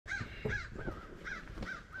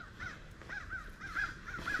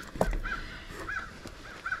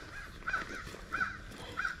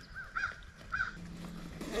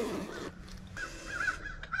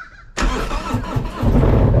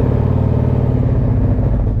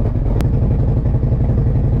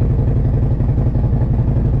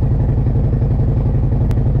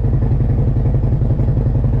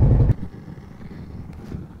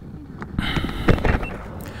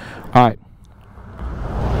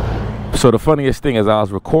So the funniest thing is I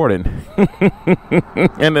was recording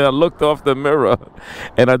and then I looked off the mirror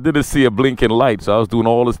and I didn't see a blinking light. So I was doing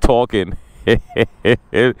all this talking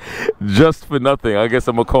just for nothing. I guess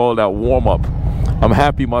I'm gonna call that warm-up. I'm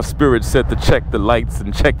happy my spirit set to check the lights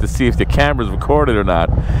and check to see if the camera's recorded or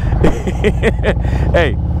not.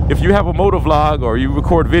 Hey, if you have a motovlog or you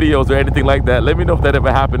record videos or anything like that, let me know if that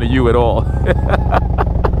ever happened to you at all.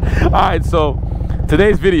 All right, so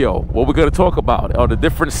today's video, what we're going to talk about are the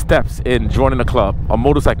different steps in joining a club, a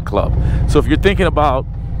motorcycle club. So if you're thinking about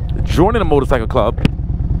joining a motorcycle club,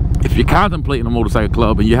 if you're contemplating a motorcycle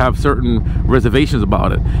club and you have certain reservations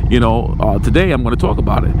about it, you know, today I'm going to talk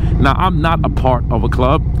about it. Now, I'm not a part of a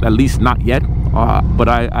club, at least not yet, but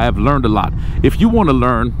I have learned a lot. If you want to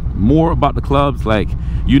learn more about the clubs, like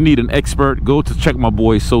you need an expert, go to check my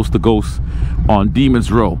boy Sos the Ghost on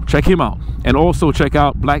Demons Row. Check him out. And also check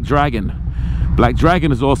out Black Dragon. Black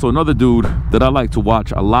Dragon is also another dude that I like to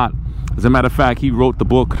watch a lot. As a matter of fact, he wrote the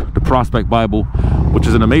book, The Prospect Bible, which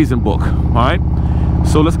is an amazing book. All right,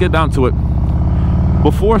 so let's get down to it.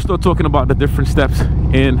 Before I start talking about the different steps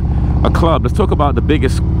in a club, let's talk about the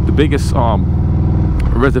biggest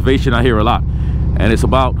reservation I hear a lot, and it's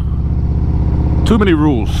about too many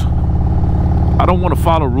rules. I don't want to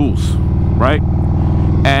follow rules, right?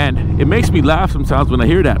 And it makes me laugh sometimes when I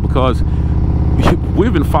hear that, because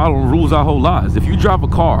we've been following rules our whole lives. If you drive a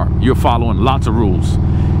car, you're following lots of rules.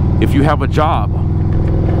 If you have a job,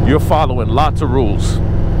 you're following lots of rules.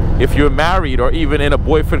 If you're married or even in a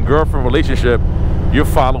boyfriend-girlfriend relationship, you're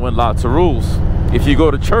following lots of rules. If you go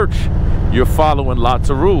to church, you're following lots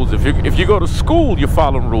of rules. If you go to school, you're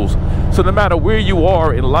following rules. So no matter where you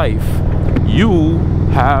are in life, you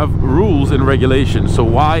have rules and regulations. So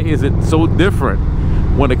why is it so different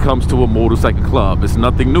when it comes to a motorcycle club? It's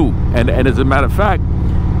nothing new. And as a matter of fact,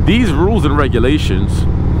 these rules and regulations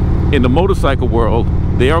in the motorcycle world,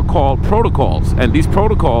 they are called protocols. And these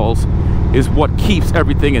protocols is what keeps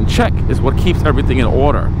everything in check, is what keeps everything in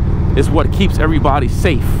order, is what keeps everybody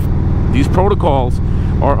safe. These protocols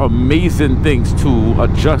are amazing things to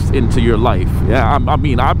adjust into your life. Yeah, I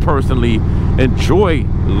mean, I personally enjoy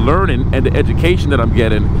learning and the education that I'm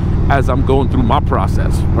getting as I'm going through my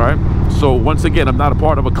process, right? So once again, I'm not a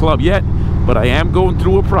part of a club yet, but I am going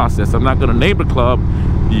through a process. I'm not going to name the club.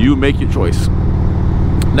 You make your choice.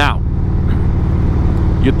 Now,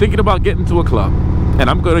 you're thinking about getting to a club, and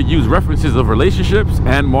I'm going to use references of relationships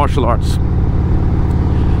and martial arts.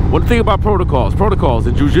 One thing about protocols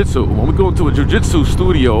in jiu-jitsu, when we go into a jiu-jitsu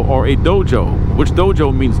studio or a dojo, which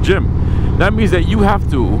dojo means gym, that means that you have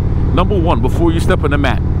to, number one, before you step on the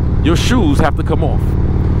mat, your shoes have to come off.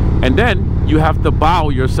 And then you have to bow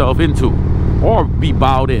yourself into, or be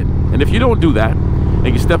bowed in. And if you don't do that, and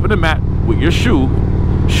you step on the mat with your shoes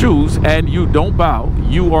and you don't bow,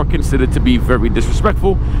 you are considered to be very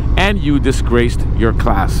disrespectful, and you disgraced your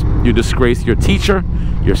class. You disgraced your teacher,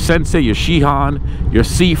 your sensei, your shihan, your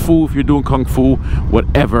sifu if you're doing kung fu,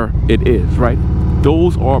 whatever it is, right?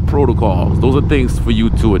 Those are protocols. Those are things for you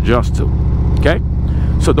to adjust to, okay?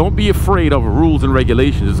 So don't be afraid of rules and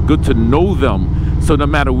regulations. It's good to know them, so no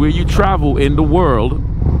matter where you travel in the world,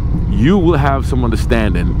 you will have some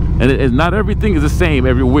understanding. And not everything is the same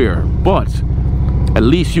everywhere, but at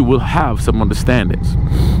least you will have some understandings.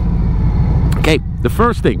 Okay, the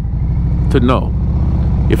first thing to know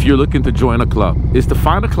if you're looking to join a club is to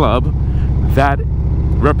find a club that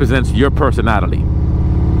represents your personality.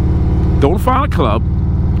 Don't find a club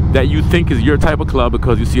that you think is your type of club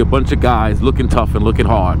because you see a bunch of guys looking tough and looking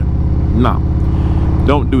hard. No,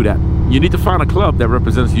 don't do that. You need to find a club that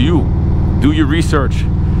represents you. Do your research,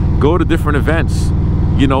 go to different events,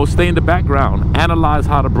 you know, stay in the background, analyze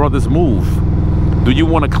how the brothers move. Do you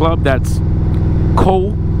want a club that's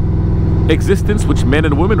coexistence, which men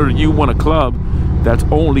and women, or do you want a club that's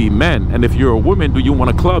only men? And if you're a woman, do you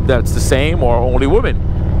want a club that's the same or only women,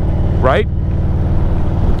 right?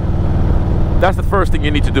 That's the first thing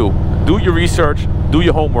you need to do. Do your research, do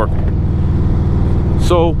your homework.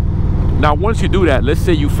 So now once you do that, let's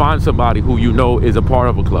say you find somebody who you know is a part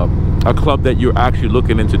of a club that you're actually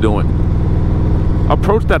looking into doing.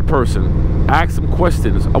 Approach that person, ask some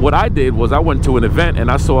questions. What I did was I went to an event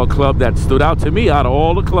and I saw a club that stood out to me out of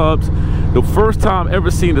all the clubs. The first time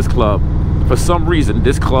ever seen this club, for some reason,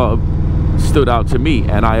 this club stood out to me,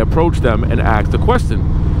 and I approached them and asked the question,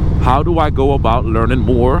 how do I go about learning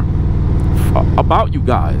more about you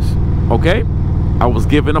guys? Okay, I was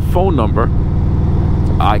given a phone number.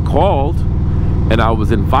 I called and I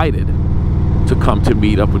was invited to come to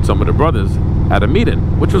meet up with some of the brothers at a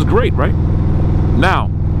meeting, which was great, right? Now,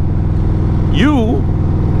 you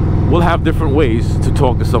will have different ways to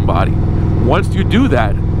talk to somebody. Once you do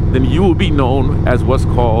that, then you will be known as what's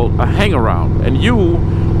called a hang-around. And you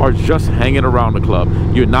are just hanging around the club.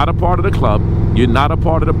 You're not a part of the club. You're not a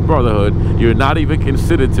part of the brotherhood. You're not even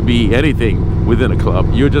considered to be anything within a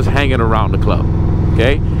club. You're just hanging around the club,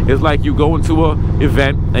 okay? It's like you go into an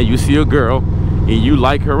event and you see a girl and you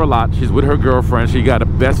like her a lot. She's with her girlfriend. She got the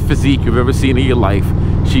best physique you've ever seen in your life.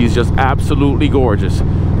 She's just absolutely gorgeous,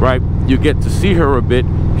 right? You get to see her a bit.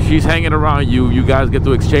 She's hanging around you. You guys get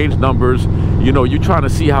to exchange numbers. You know, you're trying to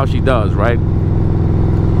see how she does, right?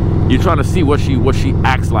 You're trying to see what she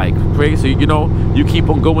acts like, right? So, you know, you keep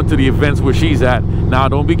on going to the events where she's at. Now,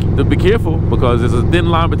 don't be careful, because there's a thin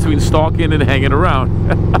line between stalking and hanging around.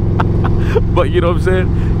 But you know what I'm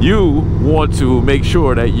saying? You want to make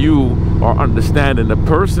sure that you are understanding the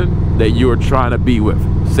person that you're trying to be with.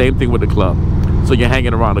 Same thing with the club. So you're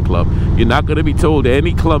hanging around the club. You're not going to be told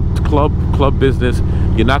any club business.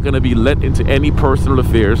 You're not going to be let into any personal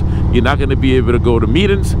affairs. You're not going to be able to go to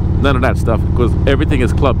meetings. None of that stuff, because everything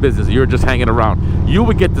is club business. You're just hanging around. You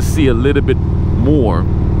will get to see a little bit more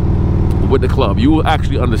with the club. You will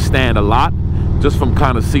actually understand a lot just from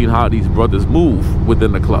kind of seeing how these brothers move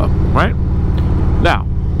within the club, right? Now,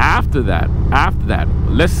 after that,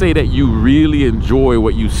 let's say that you really enjoy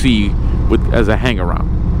what you see as a hang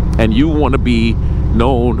around, and you want to be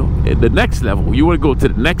known at the next level. You want to go to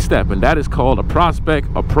the next step, and that is called a prospect,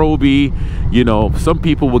 a probie. You know, some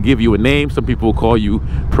people will give you a name. Some people will call you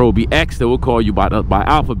probie X. They will call you by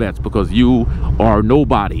alphabets, because you are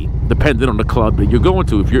nobody, depending on the club that you're going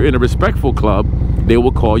to. If you're in a respectful club, they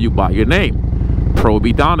will call you by your name.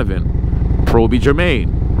 Probie Donovan, probie Jermaine,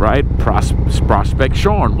 right? Prospect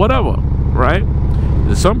Sean, whatever, right?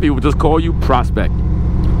 And some people just call you prospect,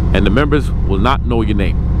 and the members will not know your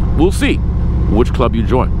name. We'll see which club you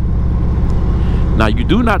join. Now, you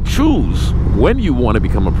do not choose when you want to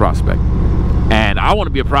become a prospect. And I want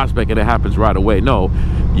to be a prospect and it happens right away. No,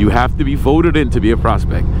 you have to be voted in to be a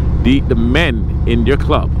prospect. The men in your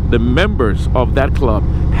club, the members of that club,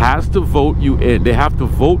 has to vote you in. They have to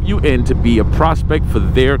vote you in to be a prospect for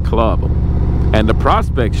their club. And the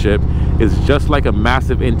prospectship is just like a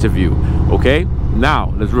massive interview, okay?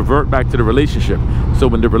 Now, let's revert back to the relationship.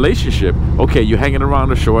 So in the relationship, okay, you're hanging around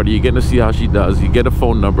the shorty, you're getting to see how she does, you get a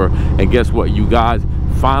phone number, and guess what? You guys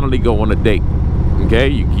finally go on a date, okay?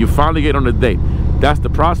 You finally get on a date. That's the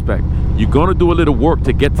prospect. You're going to do a little work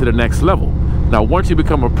to get to the next level. Now, once you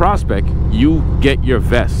become a prospect, you get your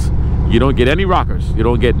vest. You don't get any rockers. You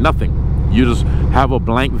don't get nothing. You just have a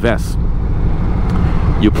blank vest.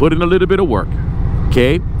 You put in a little bit of work,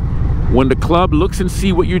 okay? When the club looks and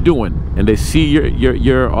see what you're doing, and they see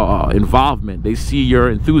your involvement, they see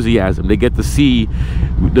your enthusiasm, they get to see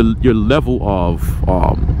your level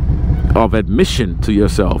of admission to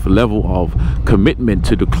yourself, level of commitment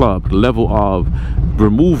to the club, level of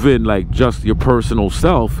removing like just your personal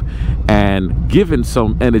self and giving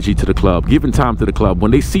some energy to the club, giving time to the club.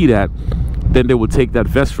 When they see that, then they will take that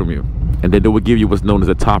vest from you, and then they will give you what's known as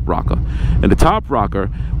a top rocker. And the top rocker,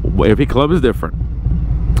 every club is different,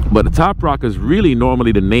 but the top rocker is really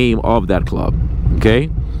normally the name of that club, okay?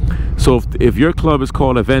 So if your club is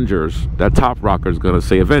called Avengers, that top rocker is going to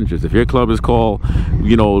say Avengers. If your club is called,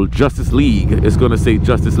 you know, Justice League, it's going to say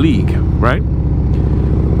Justice League, right?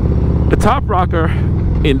 The top rocker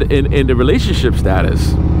in the relationship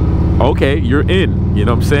status, okay, you're in, you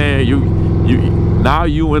know what I'm saying? Now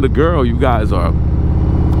you and the girl, you guys are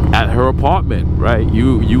at her apartment, right?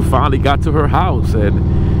 You finally got to her house,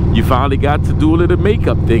 and you finally got to do a little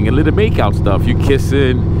makeup thing, a little make-out stuff. You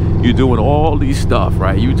kissing, you doing all these stuff,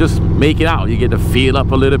 right? You just make it out. You get to feel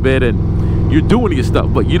up a little bit, and you're doing your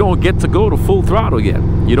stuff, but you don't get to go to full throttle yet.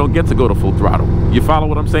 You don't get to go to full throttle. You follow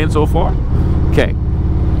what I'm saying so far? Okay.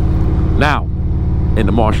 Now, in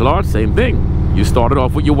the martial arts, same thing. You started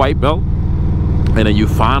off with your white belt, and then you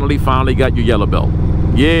finally got your yellow belt.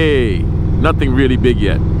 Yay! Nothing really big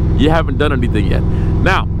yet. You haven't done anything yet.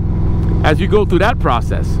 Now, as you go through that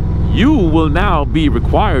process, you will now be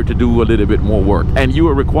required to do a little bit more work, and you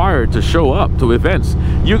are required to show up to events.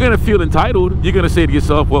 You're going to feel entitled. You're going to say to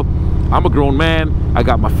yourself, well, I'm a grown man. I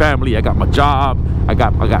got my family. I got my job. I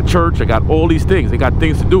got church. I got all these things. I got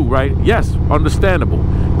things to do, right? Yes, understandable.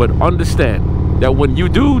 But understand that when you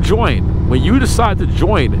do join, when you decide to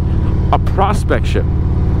join a prospectship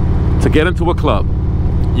to get into a club,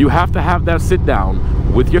 you have to have that sit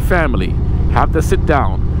down with your family, have to sit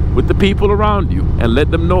down with the people around you and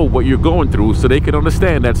let them know what you're going through, so they can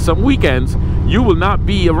understand that some weekends you will not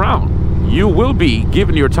be around. You will be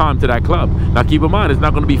giving your time to that club. Now keep in mind, it's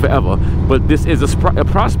not going to be forever, but this is a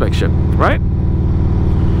prospectship, right?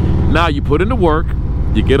 Now you put in the work,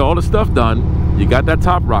 you get all the stuff done, you got that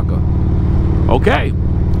top rocker. Okay,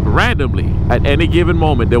 randomly at any given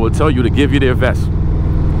moment, they will tell you to give you their vest.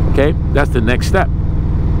 Okay, that's the next step.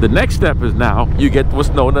 The next step is now you get what's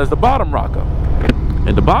known as the bottom rocker.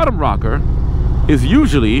 And the bottom rocker is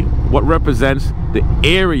usually what represents the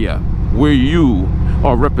area where you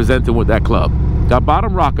are represented with that club. That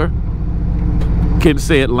bottom rocker can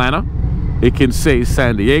say Atlanta, it can say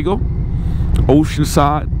San Diego,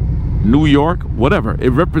 Oceanside, New York, whatever. It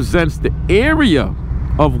represents the area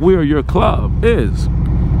of where your club is.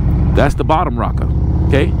 That's the bottom rocker.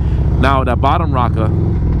 Okay, now that bottom rocker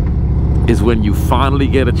is when you finally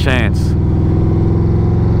get a chance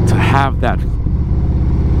to have that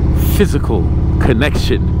physical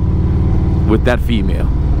connection with that female.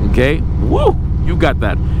 Okay, woo, you got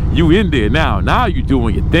that. You in there now you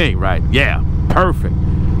doing your thing, right? Yeah, perfect.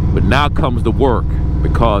 But now comes the work,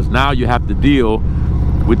 because now you have to deal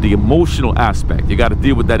with the emotional aspect. You got to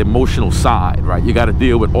deal with that emotional side, right? You got to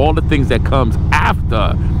deal with all the things that comes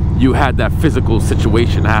after you had that physical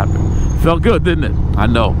situation happen. Felt good, didn't it? I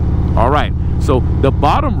know. All right, so the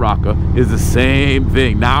bottom rocker is the same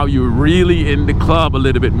thing. Now you're really in the club a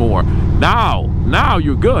little bit more. Now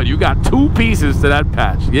you're good. You got two pieces to that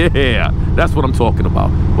patch. Yeah, that's what I'm talking about.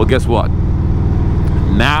 Well, guess what?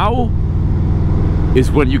 Now is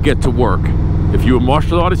when you get to work. If you're a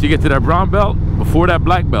martial artist, you get to that brown belt, before that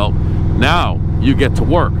black belt, now you get to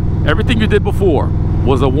work. Everything you did before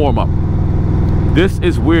was a warm-up. This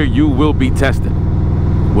is where you will be tested.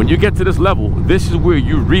 When you get to this level, this is where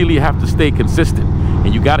you really have to stay consistent,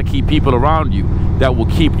 and you got to keep people around you that will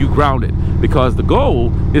keep you grounded, because the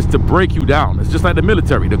goal is to break you down. It's just like the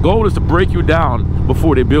military. The goal is to break you down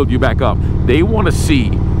before they build you back up. They want to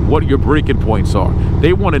see what your breaking points are.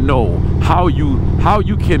 They want to know how you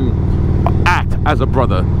can act as a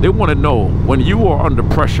brother. They want to know when you are under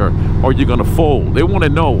pressure, are you going to fold? They want to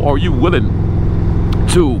know, are you willing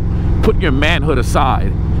to put your manhood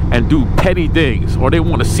aside and do petty things? Or they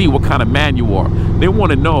want to see what kind of man you are. They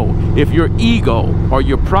want to know if your ego or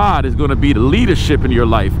your pride is going to be the leadership in your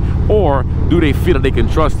life, or do they feel that they can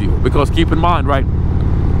trust you? Because keep in mind, right,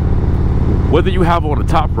 whether you have on a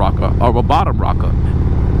top rocker or a bottom rocker,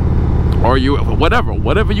 or you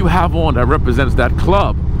whatever you have on that represents that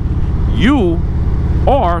club, you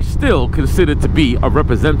are still considered to be a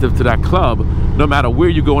representative to that club, no matter where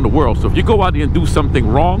you go in the world. So if you go out there and do something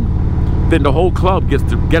wrong, then the whole club gets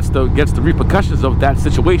the repercussions of that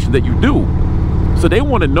situation that you do. So they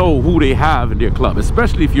want to know who they have in their club,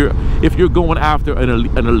 especially if you're going after an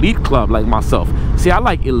elite club like myself. See, I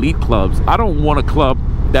like elite clubs. I don't want a club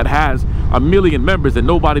that has 1 million members and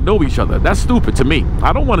nobody know each other. That's stupid to me.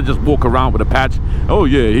 I don't want to just walk around with a patch. Oh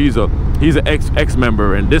yeah, he's an ex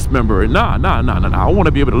member and this member, and nah. I want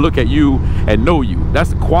to be able to look at you and know you.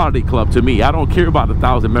 That's a quality club to me. I don't care about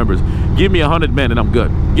 1,000 members. Give me 100 men and I'm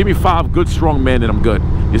good. Give me 5 good strong men and I'm good.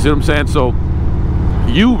 You see what I'm saying? So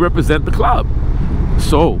you represent the club.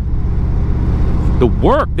 So the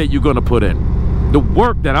work that you're gonna put in, the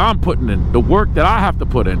work that I'm putting in, the work that I have to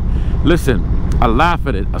put in, listen, I laugh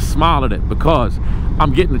at it, I smile at it, because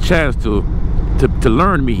I'm getting a chance to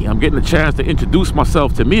learn me. I'm getting a chance to introduce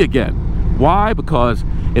myself to me again. Why? Because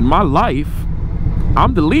in my life,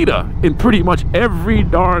 I'm the leader in pretty much every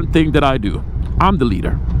darn thing that I do. I'm the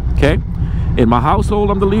leader, okay? In my household,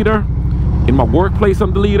 I'm the leader. In my workplace,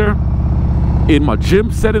 I'm the leader. In my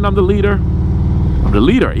gym setting, I'm the leader. I'm the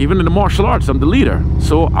leader. Even in the martial arts, I'm the leader.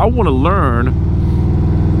 So I want to learn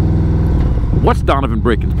what's Donovan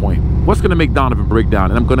breaking point. What's going to make Donovan break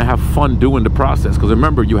down? And I'm going to have fun doing the process. Because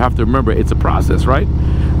remember, you have to remember it's a process, right?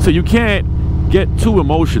 So you can't get too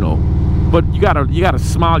emotional, but you gotta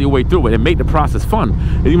smile your way through it and make the process fun.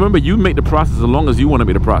 And remember, you make the process as long as you want to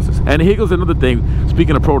make the process. And here goes another thing,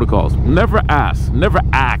 speaking of protocols. Never ask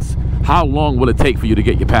how long will it take for you to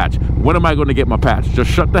get your patch? When am I going to get my patch? Just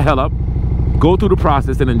shut the hell up, go through the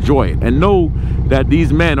process and enjoy it. And know that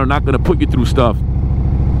these men are not going to put you through stuff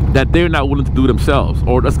that they're not willing to do themselves,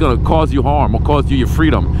 or that's going to cause you harm, or cause you your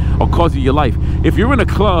freedom, or cause you your life. If you're in a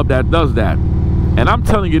club that does that, and I'm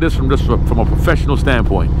telling you this from a professional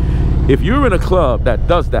standpoint, if you're in a club that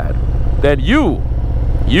does that, then you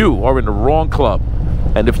are in the wrong club.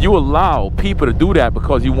 And if you allow people to do that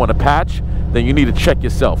because you want a patch, then you need to check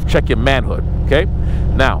yourself, check your manhood, okay?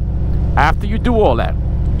 Now, after you do all that,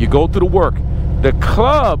 you go through the work, the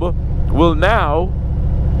club will now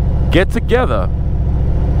get together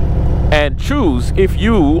and choose if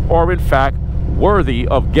you are in fact worthy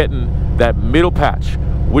of getting that middle patch,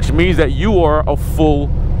 which means that you are a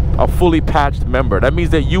fully patched member. That means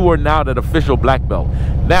that you are now that official black belt.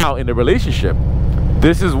 Now in the relationship,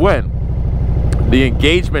 this is when the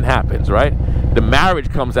engagement happens, right? The marriage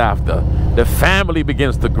comes after. The family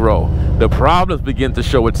begins to grow. The problems begin to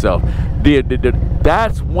show itself.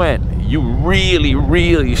 That's when you really,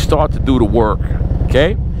 really start to do the work.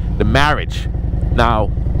 Okay? The marriage. Now,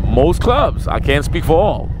 most clubs, I can't speak for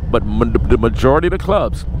all, but the majority of the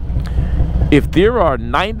clubs, if there are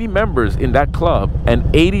 90 members in that club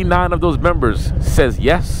and 89 of those members says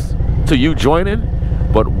yes to you joining,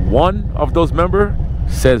 but one of those members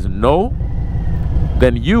says no,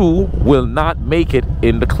 then you will not make it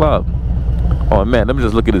in the club. Oh man, let me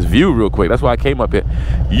just look at this view real quick. That's why I came up here.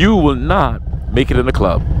 You will not make it in the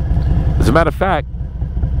club. As a matter of fact,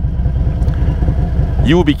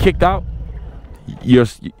 you will be kicked out.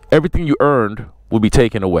 Everything you earned will be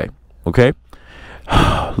taken away. Okay?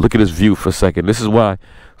 Look at this view for a second. This is why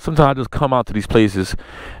sometimes I just come out to these places.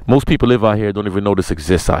 Most people live out here, don't even know this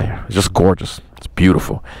exists out here. It's just gorgeous. It's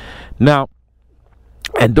beautiful. Now,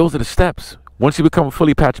 and those are the steps. Once you become a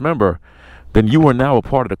fully patched member, then you are now a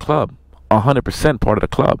part of the club, 100% part of the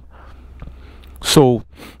club. So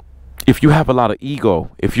if you have a lot of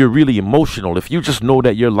ego, if you're really emotional, if you just know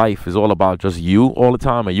that your life is all about just you all the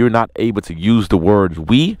time and you're not able to use the words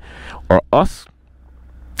we or us,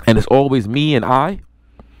 and it's always me and I,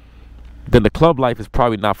 then the club life is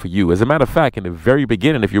probably not for you. As a matter of fact, in the very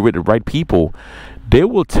beginning, if you're with the right people, they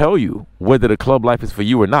will tell you whether the club life is for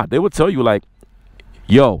you or not. They will tell you like,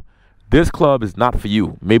 yo, this club is not for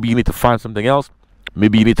you. Maybe you need to find something else.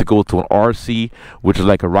 Maybe you need to go to an RC, which is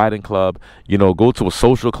like a riding club, you know, go to a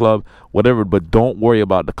social club, whatever, but don't worry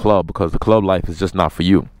about the club because the club life is just not for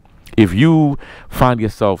you. If you find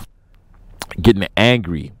yourself getting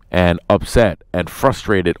angry and upset and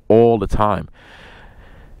frustrated all the time,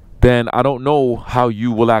 then I don't know how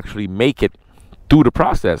you will actually make it through the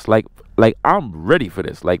process. Like I'm ready for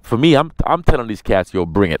this. Like for me, I'm telling these cats, yo,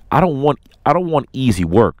 bring it. I don't want easy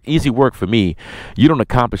work. Easy work for me, you don't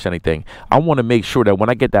accomplish anything. I want to make sure that when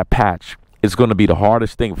I get that patch, it's going to be the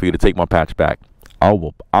hardest thing for you to take my patch back. I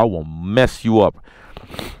will mess you up.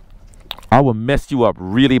 I will mess you up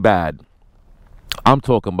really bad. I'm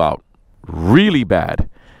talking about really bad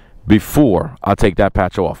before I take that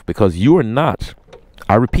patch off, because you are not,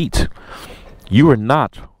 I repeat, you are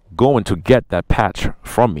not going to get that patch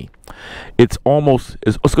from me. It's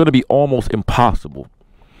going to be almost impossible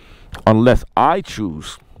unless I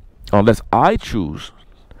choose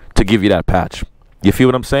to give you that patch. You feel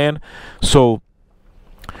what I'm saying? So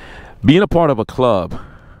being a part of a club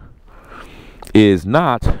is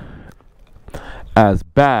not as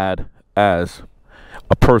bad as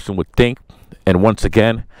a person would think. And once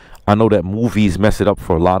again, I know that movies mess it up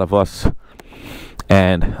for a lot of us.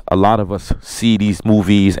 And a lot of us see these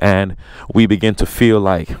movies and we begin to feel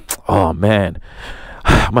like, oh man,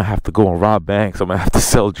 I'm going to have to go and rob banks. I'm going to have to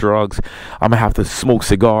sell drugs. I'm going to have to smoke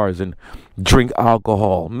cigars and drink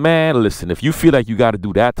alcohol. Man, listen, if you feel like you got to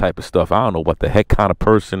do that type of stuff, I don't know what the heck kind of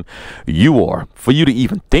person you are. For you to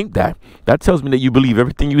even think that, that tells me that you believe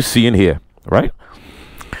everything you see in here, right?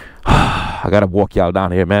 I got to walk y'all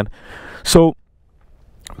down here, man. So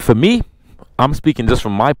for me, I'm speaking just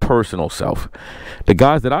from my personal self. The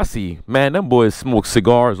guys that I see, man, them boys smoke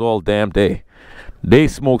cigars all damn day. They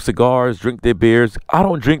smoke cigars, drink their beers. I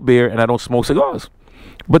don't drink beer and I don't smoke cigars.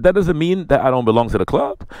 But that doesn't mean that I don't belong to the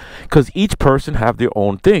club, because each person have their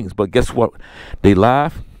own things. But guess what? They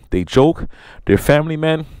laugh, they joke, they're family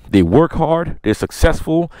men, they work hard, they're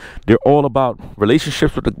successful, they're all about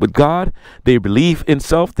relationships with God. They believe in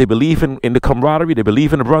self, they believe in the camaraderie, they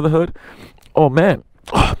believe in the brotherhood. Oh man,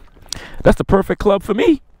 that's the perfect club for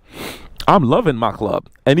me. I'm loving my club.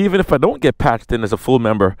 And even if I don't get patched in as a full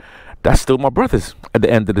member, that's still my brothers at the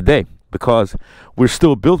end of the day, because we're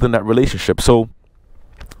still building that relationship. So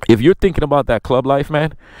if you're thinking about that club life,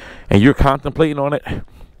 man, and you're contemplating on it,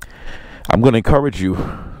 I'm going to encourage you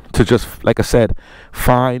to just, like I said,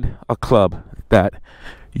 find a club that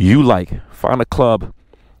you like. Find a club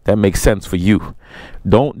that makes sense for you.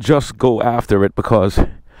 Don't just go after it because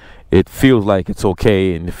it feels like it's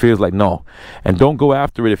okay and it feels like no. And don't go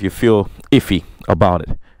after it if you feel iffy about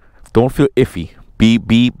it. Don't feel iffy.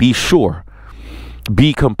 Be sure.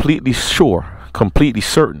 Be completely sure, completely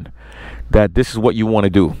certain that this is what you want to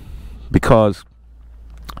do. Because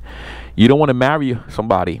you don't want to marry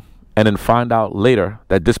somebody and then find out later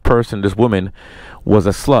that this person, this woman, was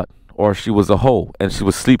a slut or she was a hoe and she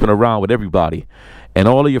was sleeping around with everybody. And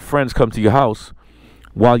all of your friends come to your house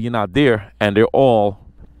while you're not there and they're all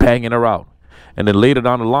banging her out. And then later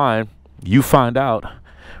down the line, you find out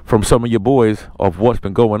from some of your boys of what's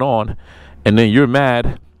been going on, and then you're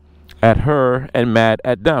mad at her and mad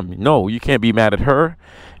at them. No, you can't be mad at her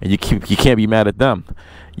and you can't be mad at them.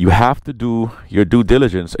 You have to do your due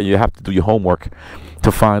diligence, and you have to do your homework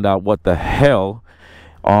to find out what the hell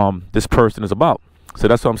this person is about. So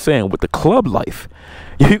that's what I'm saying with the club life.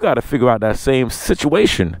 You got to figure out that same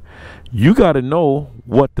situation. You got to know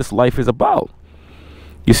what this life is about.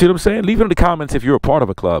 You see what I'm saying? Leave it in the comments if you're a part of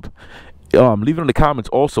a club. Leave it in the comments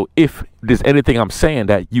also if there's anything I'm saying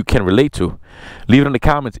that you can relate to. Leave it in the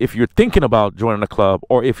comments if you're thinking about joining a club,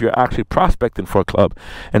 or if you're actually prospecting for a club,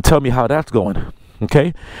 and tell me how that's going.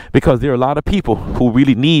 Okay? Because there are a lot of people who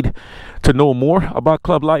really need to know more about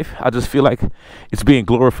club life. I just feel like it's being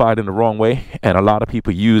glorified in the wrong way, and a lot of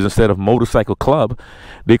people use, instead of motorcycle club,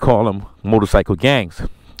 they call them motorcycle gangs.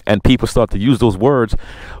 And people start to use those words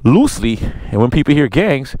loosely, and when people hear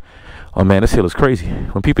gangs, oh man, this hill is crazy.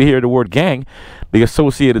 When people hear the word gang, they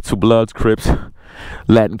associate it to Bloods, Crips,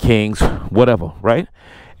 Latin Kings, whatever, right?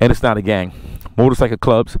 And it's not a gang. Motorcycle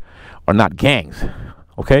clubs are not gangs,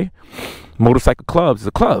 okay? Motorcycle clubs is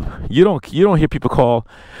a club. You don't hear people call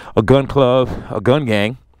a gun club a gun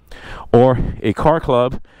gang, or a car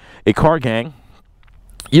club a car gang.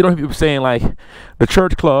 You don't hear people saying like the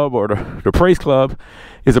church club or the praise club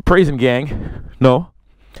is a praising gang. No.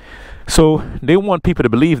 So they want people to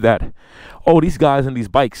believe that, oh, these guys in these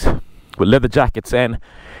bikes with leather jackets and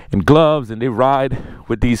gloves, and they ride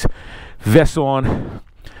with these vests on.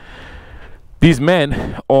 These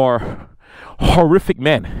men are horrific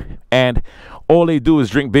men, and all they do is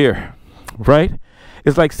drink beer, right?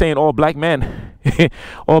 It's like saying all black men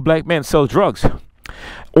sell drugs,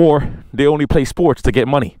 or they only play sports to get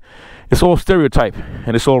money. It's all stereotype,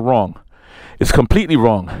 and it's all wrong. It's completely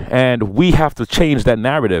wrong, and we have to change that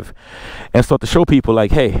narrative and start to show people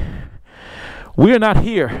like, hey, we're not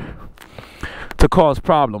here to cause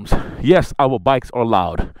problems. Yes, our bikes are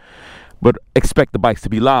loud, but expect the bikes to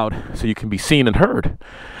be loud so you can be seen and heard.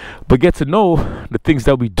 But get to know the things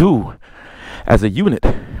that we do as a unit,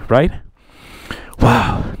 right?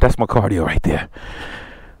 Wow, that's my cardio right there.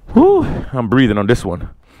 Woo, I'm breathing on this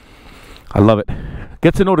one. I love it.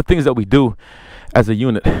 Get to know the things that we do as a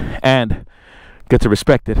unit, and get to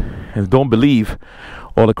respect it, and don't believe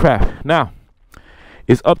all the crap. Now,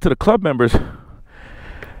 it's up to the club members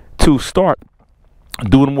to start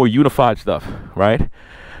doing more unified stuff, right?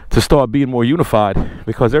 To start being more unified,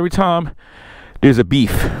 because every time there's a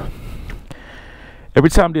beef, every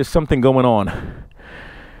time there's something going on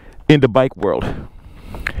in the bike world,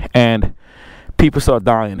 and people start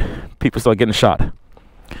dying, people start getting shot,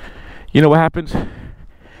 you know what happens?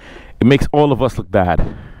 It makes all of us look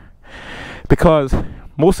bad, because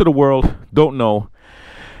most of the world don't know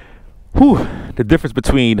the difference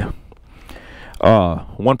between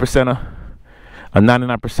 1%er, a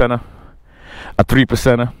 99%er, a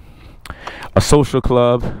 3%er, a social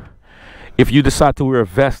club. If you decide to wear a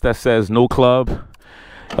vest that says no club,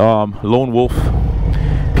 lone wolf,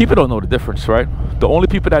 people don't know the difference, right? The only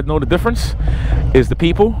people that know the difference is the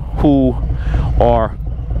people who are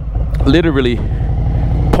literally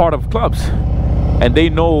part of clubs, and they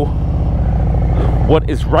know what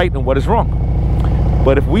is right and what is wrong.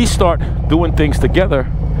 But if we start doing things together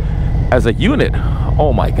as a unit,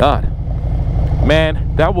 oh my God,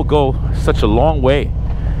 man, that will go such a long way,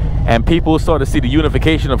 and people will start to see the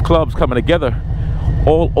unification of clubs coming together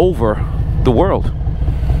all over the world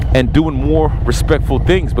and doing more respectful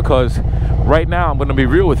things. Because right now, I'm going to be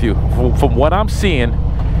real with you, from what I'm seeing,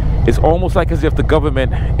 it's almost like as if the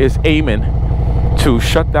government is aiming to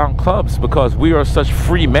shut down clubs, because we are such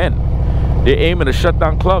free men. They're aiming to shut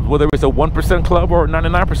down clubs, whether it's a 1% club or a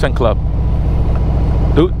 99% club.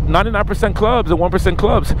 The 99% clubs and 1%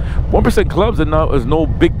 clubs. 1% clubs is no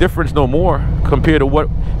big difference no more compared to what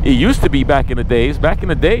it used to be back in the days. Back in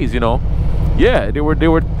the days, you know, yeah,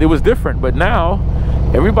 it was different. But now,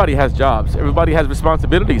 everybody has jobs. Everybody has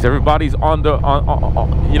responsibilities. Everybody's on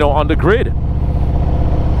the grid.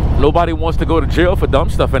 Nobody wants to go to jail for dumb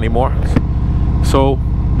stuff anymore. So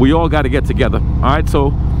we all got to get together. All right,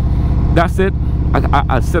 so that's it.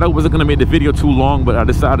 I said I wasn't gonna make the video too long, but I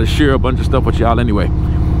decided to share a bunch of stuff with y'all anyway.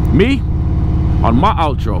 Me, on my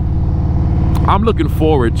outro, I'm looking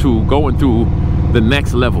forward to going through the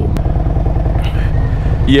next level.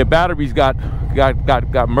 Yeah, batteries got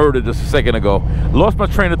murdered just a second ago. Lost my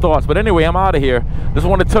train of thoughts, but anyway, I'm out of here. Just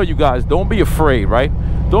want to tell you guys, don't be afraid, right?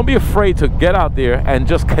 Don't be afraid to get out there and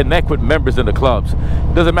just connect with members in the clubs.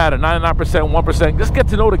 It doesn't matter, 99%, 1%. Just get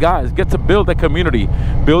to know the guys. Get to build that community,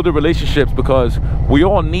 build the relationships, because we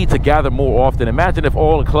all need to gather more often. Imagine if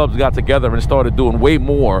all the clubs got together and started doing way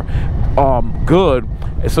more good.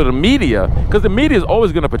 So the media, because the media is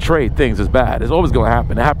always going to portray things as bad. It's always going to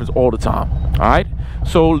happen. It happens all the time. All right?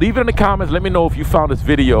 So leave it in the comments. Let me know if you found this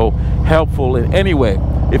video helpful in any way.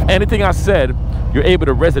 if anything I said, you're able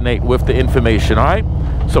to resonate with the information, all right?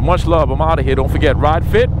 So much love. I'm out of here. Don't forget, ride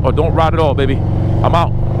fit or don't ride at all, baby. I'm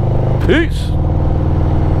out. Peace.